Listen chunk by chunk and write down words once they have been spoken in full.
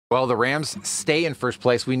Well, the Rams stay in first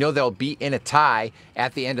place. We know they'll be in a tie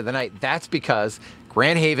at the end of the night. That's because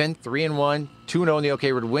Grand Haven, 3-1, 2-0 in the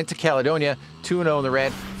OK Red, went to Caledonia, 2-0 in the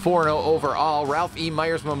Red, 4-0 overall. Ralph E.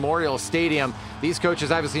 Myers Memorial Stadium. These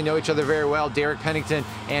coaches obviously know each other very well. Derek Pennington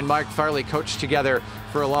and Mike Farley coached together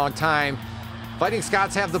for a long time. Fighting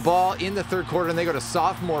Scots have the ball in the third quarter, and they go to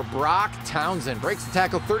sophomore Brock Townsend. Breaks the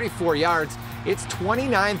tackle 34 yards. It's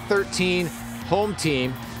 29-13 home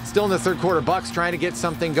team. Still in the third quarter, Bucks trying to get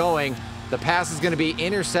something going. The pass is going to be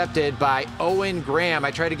intercepted by Owen Graham. I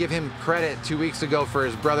tried to give him credit 2 weeks ago for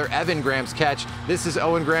his brother Evan Graham's catch. This is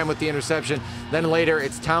Owen Graham with the interception. Then later,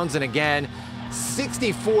 it's Townsend again.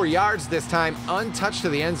 64 yards this time, untouched to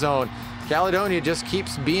the end zone. Caledonia just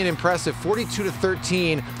keeps being impressive,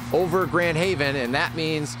 42-13 over Grand Haven, and that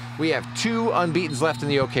means we have 2 unbeatens left in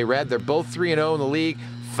the OK Red. They're both 3-0 in the league,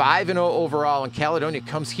 5-0 overall, and Caledonia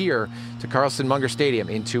comes here to Carlson Munger Stadium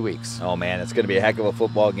in 2 weeks. Oh man, it's going to be a heck of a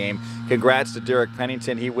football game. Congrats to Derek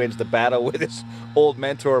Pennington. He wins the battle with his old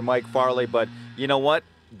mentor, Mike Farley, but you know what?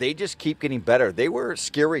 They just keep getting better. They were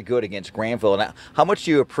scary good against Granville. And how much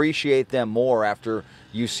do you appreciate them more after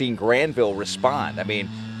you've seen Granville respond? I mean,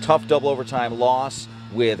 tough double overtime loss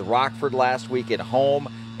with Rockford last week at home,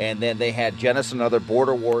 and then they had Jenison, another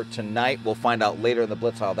border war tonight. We'll find out later in the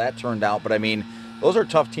Blitz how that turned out. But I mean, those are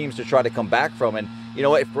tough teams to try to come back from. And you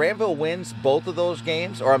know what? If Granville wins both of those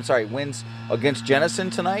games, or I'm sorry, wins against Jenison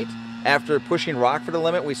tonight, after pushing Rockford to the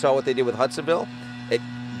limit, we saw what they did with Hudsonville. It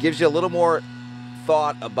gives you a little more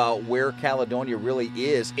thought about where Caledonia really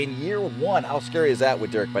is in year one. How scary is that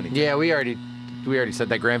with Derek Pennington? Yeah, we already said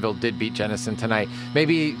that Granville did beat Jenison tonight.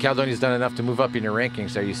 Maybe Caledonia's done enough to move up in your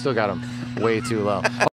rankings there. You still got them way too low.